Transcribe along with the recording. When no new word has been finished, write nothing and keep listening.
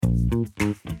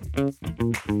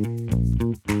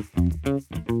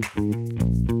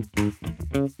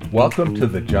Welcome to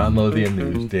the John Lothian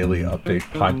News Daily Update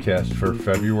podcast for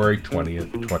February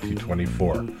 20th,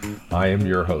 2024. I am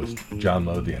your host, John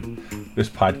Lothian. This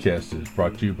podcast is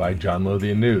brought to you by John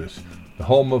Lothian News, the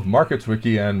home of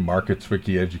MarketsWiki and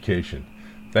MarketsWiki Education.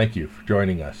 Thank you for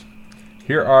joining us.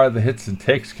 Here are the hits and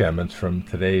takes comments from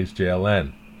today's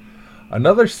JLN.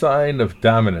 Another sign of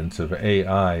dominance of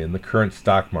AI in the current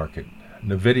stock market.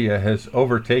 NVIDIA has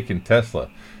overtaken Tesla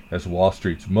as Wall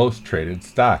Street's most traded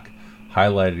stock,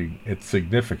 highlighting its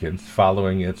significance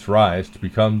following its rise to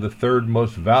become the third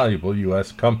most valuable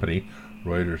U.S. company,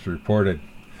 Reuters reported.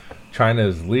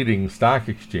 China's leading stock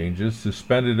exchanges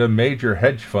suspended a major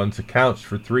hedge fund's accounts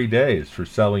for 3 days for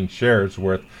selling shares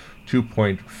worth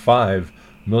 2.5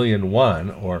 million won,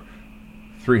 or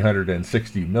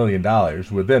 $360 million,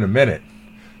 within a minute,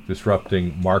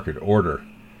 disrupting market order.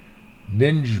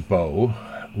 Ningbo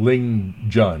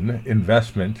Lingjun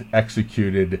Investment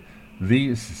executed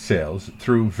these sales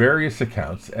through various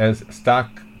accounts as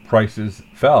stock prices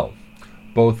fell.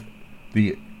 Both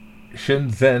the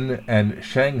Shenzhen and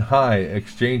Shanghai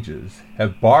exchanges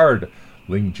have barred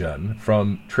Lingjun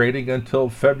from trading until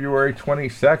February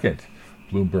 22nd,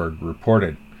 Bloomberg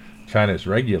reported. China's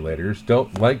regulators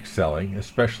don't like selling,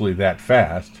 especially that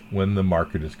fast, when the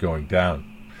market is going down.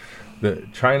 The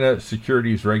China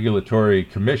Securities Regulatory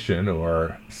Commission,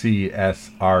 or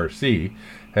CSRC,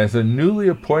 has a newly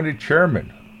appointed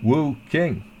chairman, Wu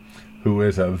Qing, who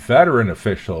is a veteran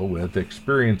official with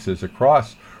experiences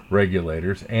across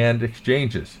regulators and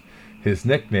exchanges. His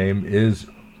nickname is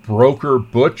Broker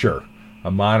Butcher,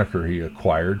 a moniker he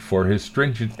acquired for his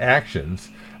stringent actions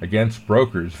against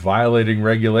brokers violating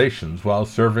regulations while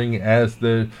serving as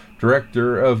the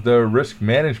director of the Risk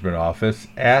Management Office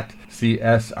at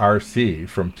CSRC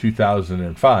from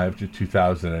 2005 to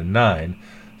 2009,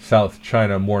 South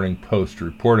China Morning Post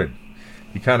reported.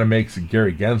 He kind of makes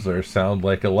Gary Gensler sound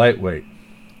like a lightweight.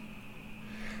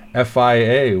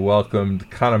 FIA welcomed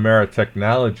Connemara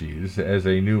Technologies as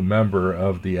a new member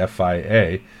of the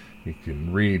FIA. You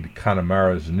can read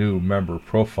Connemara's new member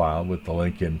profile with the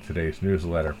link in today's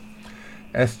newsletter.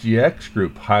 SGX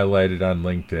Group highlighted on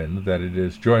LinkedIn that it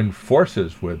has joined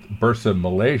forces with Bursa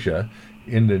Malaysia,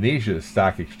 Indonesia's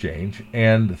stock exchange,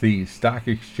 and the Stock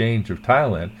Exchange of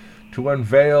Thailand to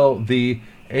unveil the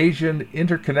Asian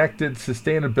Interconnected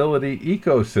Sustainability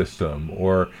Ecosystem,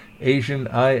 or Asian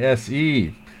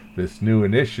ISE. This new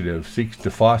initiative seeks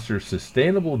to foster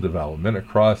sustainable development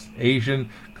across Asian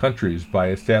countries by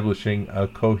establishing a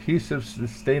cohesive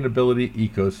sustainability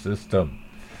ecosystem.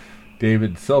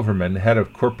 David Silverman, head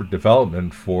of corporate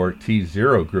development for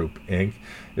T0 Group, Inc.,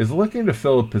 is looking to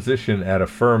fill a position at a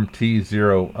firm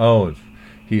T0 owns.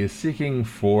 He is seeking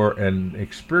for an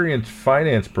experienced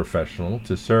finance professional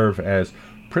to serve as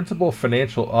principal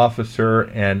financial officer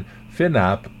and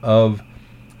FinOp of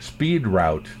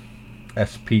SpeedRoute,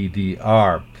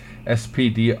 SPDR.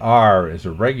 SPDR is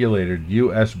a regulated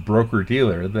U.S.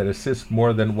 broker-dealer that assists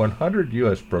more than 100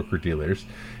 U.S. broker-dealers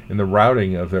in the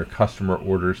routing of their customer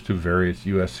orders to various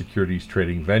U.S. securities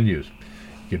trading venues.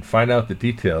 You can find out the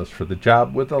details for the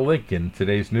job with a link in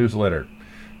today's newsletter.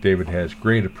 David has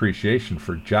great appreciation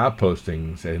for job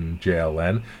postings in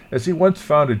JLN, as he once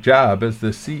found a job as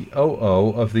the COO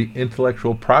of the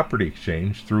Intellectual Property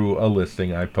Exchange through a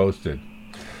listing I posted.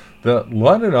 The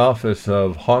London office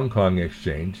of Hong Kong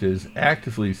Exchange is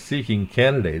actively seeking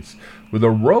candidates with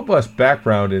a robust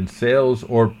background in sales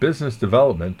or business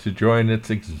development to join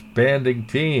its expanding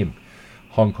team.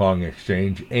 Hong Kong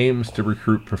Exchange aims to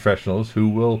recruit professionals who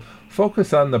will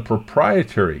focus on the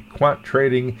proprietary, quant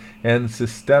trading, and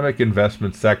systemic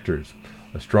investment sectors.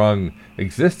 A strong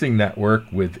existing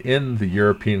network within the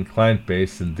European client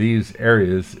base in these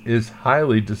areas is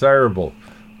highly desirable.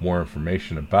 More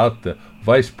information about the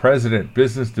Vice President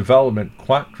Business Development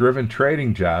Quant-Driven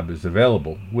Trading job is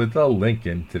available with a link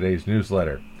in today's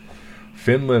newsletter.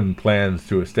 Finland plans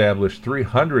to establish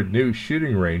 300 new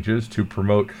shooting ranges to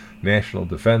promote national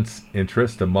defense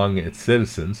interest among its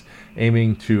citizens,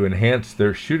 aiming to enhance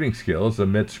their shooting skills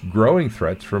amidst growing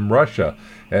threats from Russia,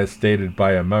 as stated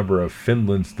by a member of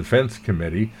Finland's Defense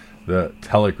Committee, the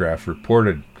Telegraph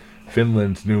reported.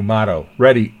 Finland's new motto,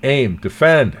 Ready, Aim,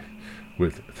 Defend.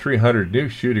 With 300 new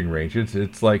shooting ranges,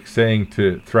 it's like saying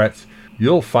to threats,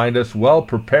 you'll find us well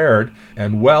prepared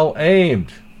and well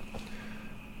aimed.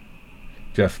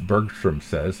 Jeff Bergstrom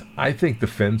says, I think the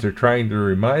Finns are trying to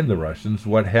remind the Russians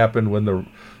what happened when the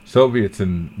Soviets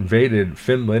invaded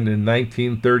Finland in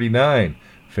 1939.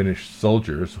 Finnish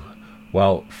soldiers,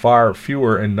 while far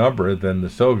fewer in number than the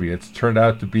Soviets, turned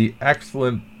out to be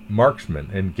excellent marksman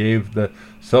and gave the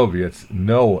Soviets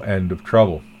no end of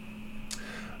trouble.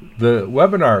 The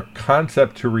webinar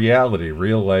Concept to Reality,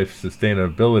 Real-Life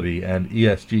Sustainability and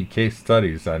ESG Case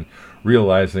Studies on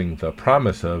Realizing the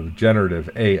Promise of Generative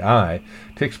AI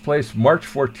takes place March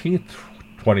 14th,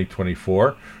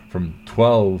 2024 from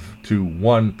 12 to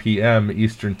 1 p.m.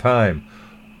 Eastern Time.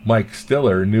 Mike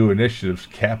Stiller, New Initiatives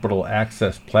Capital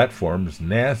Access Platforms,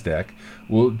 NASDAQ,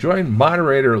 will join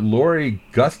moderator Lori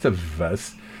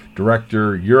Gustavus,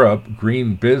 Director Europe,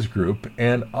 Green Biz Group,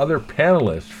 and other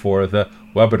panelists for the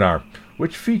webinar,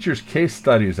 which features case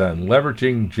studies on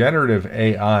leveraging generative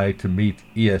AI to meet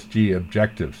ESG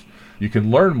objectives. You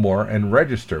can learn more and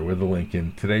register with a link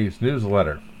in today's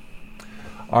newsletter.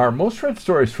 Our most read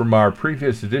stories from our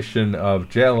previous edition of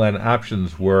JLN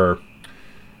Options were: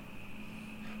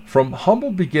 From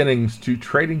Humble Beginnings to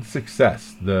Trading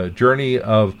Success, the journey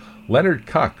of Leonard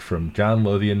Kuck from John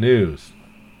Lothian News.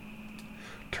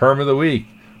 Term of the Week,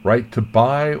 Right to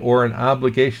Buy or an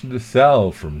Obligation to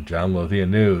Sell from John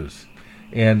Lothian News.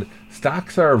 And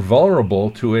Stocks Are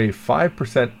Vulnerable to a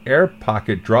 5% air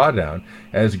pocket drawdown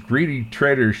as greedy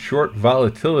traders short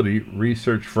volatility,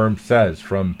 research firm says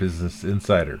from Business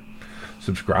Insider.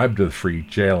 Subscribe to the free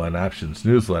JLN Options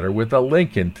newsletter with a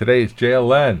link in today's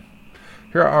JLN.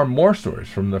 Here are more stories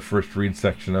from the first read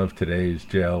section of today's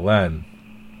JLN.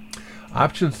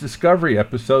 Options Discovery,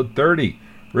 Episode 30,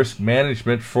 Risk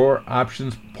Management for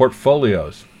Options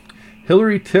Portfolios.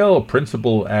 Hilary Till,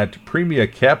 principal at Premia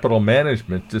Capital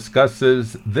Management,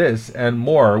 discusses this and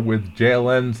more with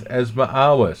JLN's Esma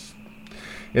Awas.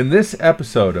 In this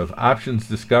episode of Options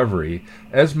Discovery,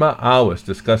 Esma Awas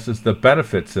discusses the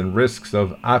benefits and risks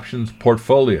of options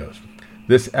portfolios.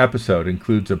 This episode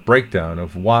includes a breakdown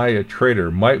of why a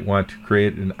trader might want to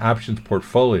create an options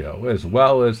portfolio, as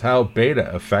well as how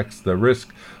beta affects the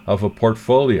risk of a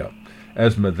portfolio.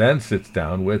 Esma then sits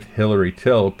down with Hilary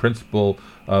Till, principal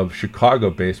of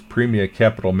Chicago-based Premia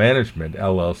Capital Management,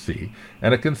 LLC,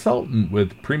 and a consultant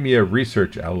with Premia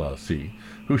Research, LLC,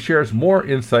 who shares more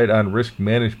insight on risk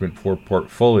management for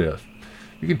portfolios.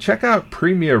 You can check out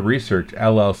Premia Research,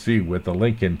 LLC with the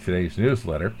link in today's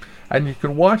newsletter, and you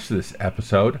can watch this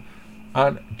episode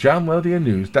on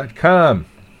johnlothiannews.com.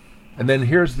 And then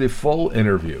here's the full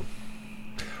interview.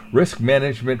 Risk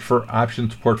Management for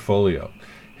Options Portfolio.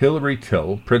 Hilary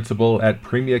Till, principal at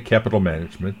Premia Capital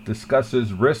Management,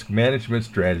 discusses risk management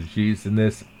strategies in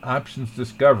this Options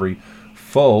Discovery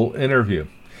full interview.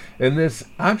 In this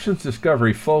Options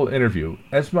Discovery full interview,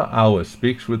 Esma Awas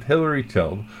speaks with Hilary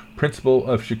Till, principal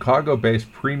of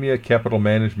Chicago-based Premia Capital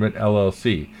Management,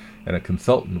 LLC, and a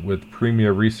consultant with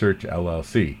Premia Research,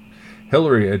 LLC.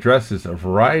 Hilary addresses a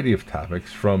variety of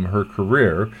topics from her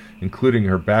career, including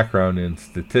her background in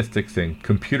statistics and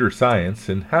computer science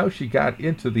and how she got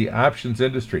into the options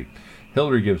industry.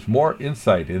 Hilary gives more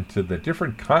insight into the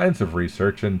different kinds of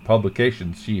research and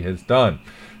publications she has done.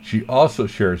 She also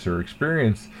shares her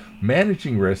experience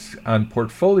managing risks on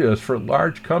portfolios for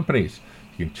large companies.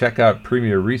 You can check out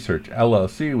Premia Research,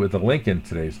 LLC with a link in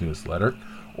today's newsletter,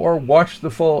 or watch the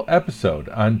full episode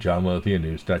on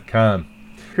johnlothiannews.com.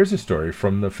 Here's a story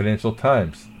from the Financial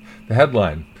Times. The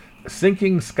headline,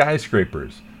 Sinking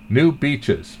Skyscrapers, New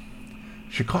Beaches.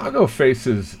 Chicago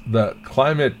faces the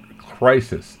climate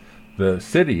crisis. The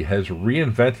city has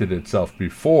reinvented itself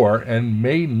before and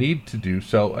may need to do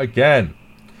so again.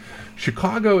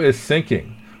 Chicago is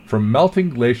sinking. From melting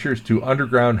glaciers to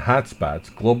underground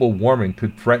hotspots, global warming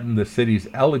could threaten the city's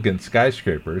elegant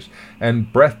skyscrapers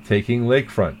and breathtaking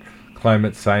lakefront,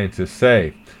 climate scientists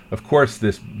say. Of course,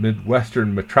 this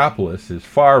Midwestern metropolis is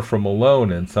far from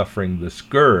alone in suffering the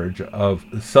scourge of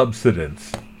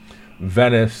subsidence.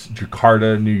 Venice,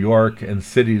 Jakarta, New York, and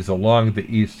cities along the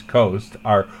East Coast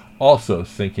are also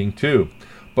sinking too.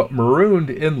 But marooned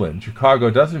inland, Chicago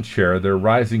doesn't share their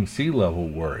rising sea level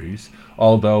worries,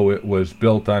 although it was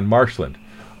built on marshland.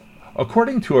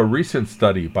 According to a recent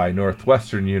study by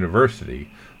Northwestern University,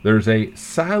 there's a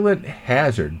silent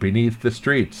hazard beneath the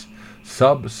streets.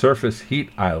 Subsurface heat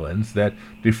islands that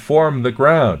deform the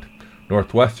ground.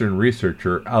 Northwestern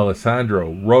researcher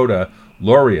Alessandro Roda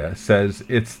Loria says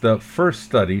it's the first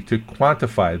study to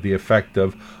quantify the effect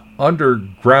of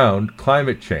underground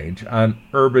climate change on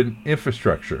urban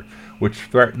infrastructure, which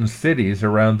threatens cities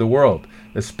around the world,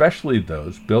 especially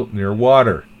those built near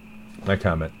water. My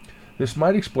comment, this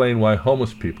might explain why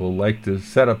homeless people like to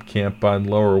set up camp on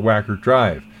Lower Wacker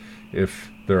Drive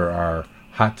if there are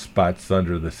hot spots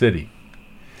under the city.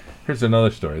 Here's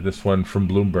another story, this one from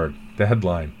Bloomberg. The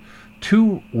headline,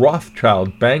 Two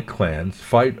Rothschild bank clans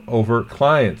fight over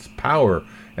clients, power,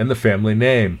 and the family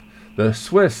name. The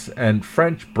Swiss and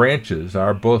French branches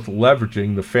are both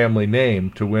leveraging the family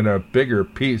name to win a bigger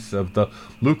piece of the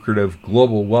lucrative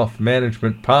global wealth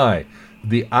management pie.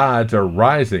 The odds are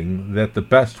rising that the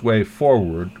best way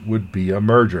forward would be a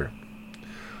merger.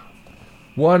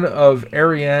 One of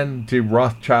Ariane de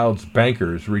Rothschild's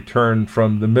bankers returned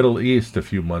from the Middle East a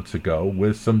few months ago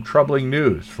with some troubling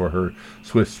news for her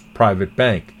Swiss private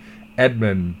bank.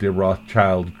 Edmond de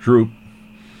Rothschild Group,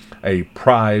 a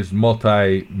prized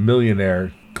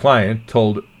multi-millionaire client,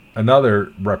 told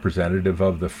another representative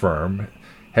of the firm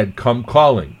had come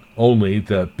calling. Only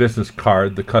the business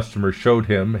card the customer showed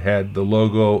him had the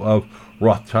logo of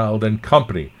Rothschild and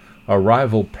Company, a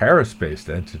rival Paris-based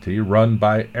entity run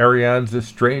by Ariane's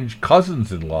estranged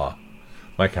cousins-in-law.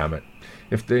 My comment: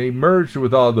 if they merged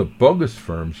with all the bogus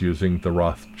firms using the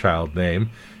Rothschild name,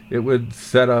 it would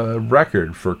set a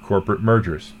record for corporate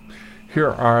mergers. Here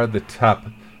are the top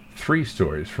 3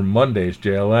 stories from Monday's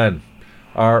JLN.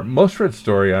 Our most read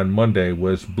story on Monday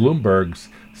was Bloomberg's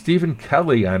Stephen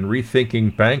Kelly on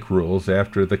rethinking bank rules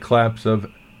after the collapse of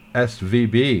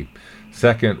SVB.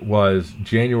 Second was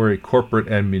January corporate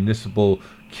and municipal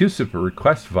CUSIP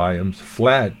request volumes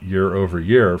flat year over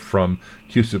year from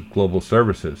CUSIP Global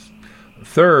Services.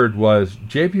 Third was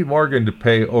JP Morgan to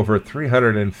pay over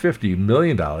 $350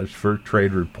 million for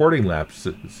trade reporting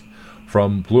lapses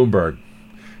from Bloomberg.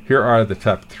 Here are the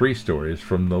top 3 stories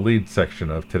from the lead section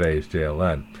of today's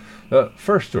JLN. The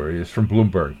first story is from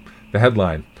Bloomberg. The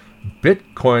headline: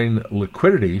 Bitcoin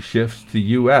liquidity shifts to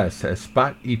U.S. as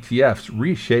spot ETFs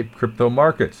reshape crypto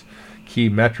markets. Key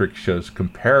metric shows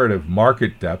comparative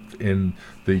market depth in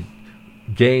the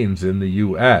gains in the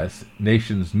U.S.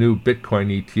 Nation's new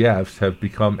Bitcoin ETFs have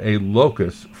become a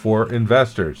locus for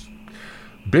investors.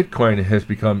 Bitcoin has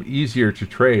become easier to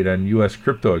trade on U.S.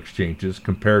 crypto exchanges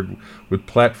compared with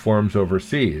platforms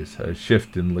overseas, a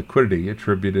shift in liquidity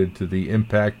attributed to the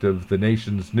impact of the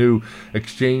nation's new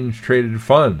exchange-traded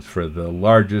funds. For the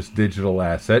largest digital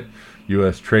asset,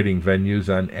 U.S. trading venues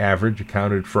on average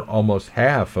accounted for almost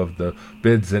half of the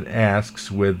bids and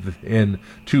asks, within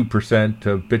 2%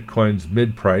 of Bitcoin's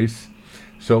mid-price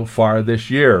so far this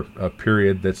year, a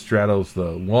period that straddles the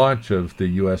launch of the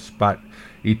U.S. spot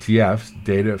ETFs,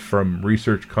 data from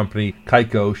research company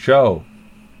Kaiko show.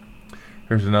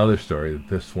 Here's another story,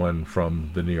 this one from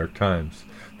the New York Times.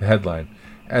 The headline: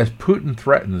 As Putin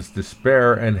threatens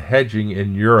despair and hedging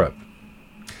in Europe.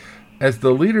 As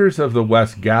the leaders of the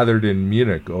West gathered in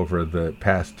Munich over the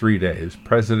past 3 days,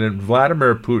 President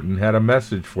Vladimir Putin had a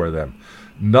message for them.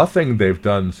 Nothing they've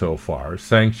done so far,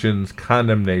 sanctions,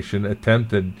 condemnation,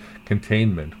 attempted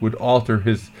containment, would alter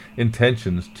his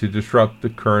intentions to disrupt the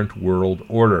current world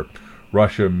order.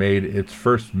 Russia made its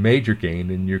first major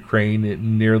gain in Ukraine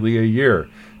in nearly a year,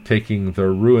 taking the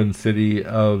ruined city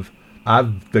of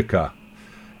Avdiivka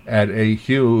at a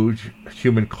huge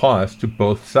human cost to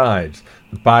both sides.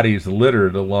 The bodies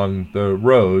littered along the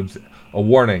roads, a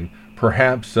warning,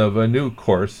 perhaps, of a new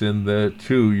course in the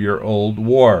 2-year-old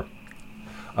war.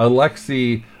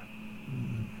 Alexei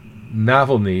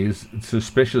Navalny's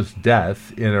suspicious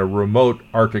death in a remote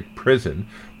Arctic prison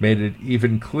made it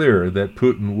even clearer that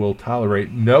Putin will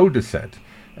tolerate no dissent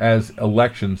as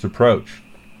elections approach.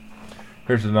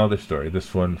 Here's another story,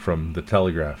 this one from The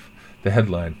Telegraph. The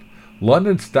headline: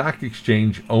 London Stock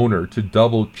Exchange owner to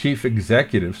double chief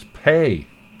executive's pay.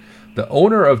 The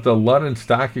owner of the London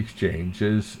Stock Exchange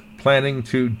is planning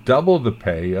to double the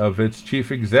pay of its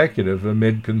chief executive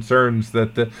amid concerns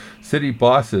that the city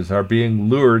bosses are being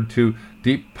lured to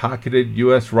deep-pocketed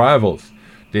U.S. rivals.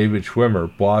 David Schwimmer,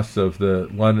 boss of the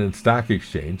London Stock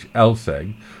Exchange,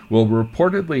 LSEG, will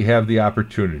reportedly have the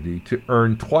opportunity to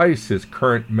earn twice his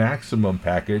current maximum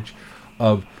package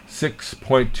of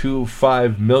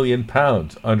 £6.25 million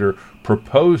under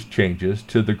proposed changes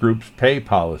to the group's pay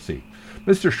policy.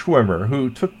 Mr. Schwimmer,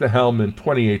 who took the helm in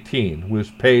 2018,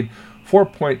 was paid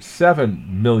 £4.7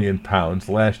 million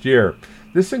last year.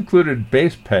 This included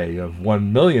base pay of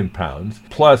 £1 million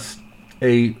plus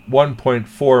a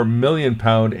 £1.4 million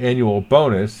annual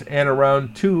bonus and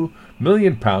around £2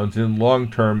 million in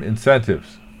long-term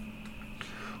incentives.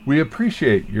 We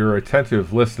appreciate your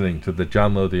attentive listening to the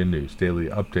John Lothian News Daily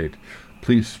Update.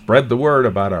 Please spread the word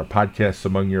about our podcasts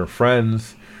among your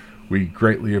friends. We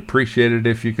greatly appreciate it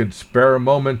if you could spare a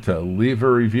moment to leave a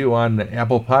review on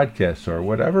Apple Podcasts or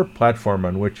whatever platform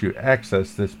on which you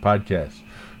access this podcast.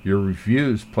 Your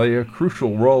reviews play a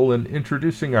crucial role in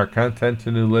introducing our content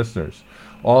to new listeners.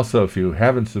 Also, if you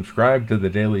haven't subscribed to the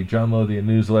daily John Lothian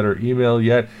newsletter email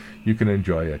yet, you can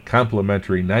enjoy a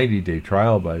complimentary 90-day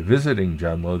trial by visiting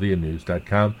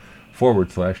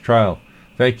johnlothiannews.com/trial.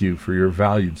 Thank you for your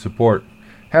valued support.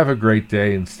 Have a great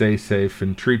day and stay safe,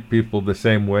 and treat people the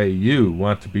same way you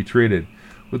want to be treated,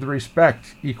 with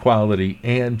respect, equality,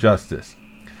 and justice.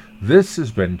 This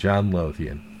has been John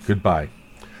Lothian. Goodbye.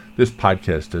 This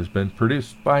podcast has been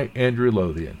produced by Andrew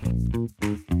Lothian.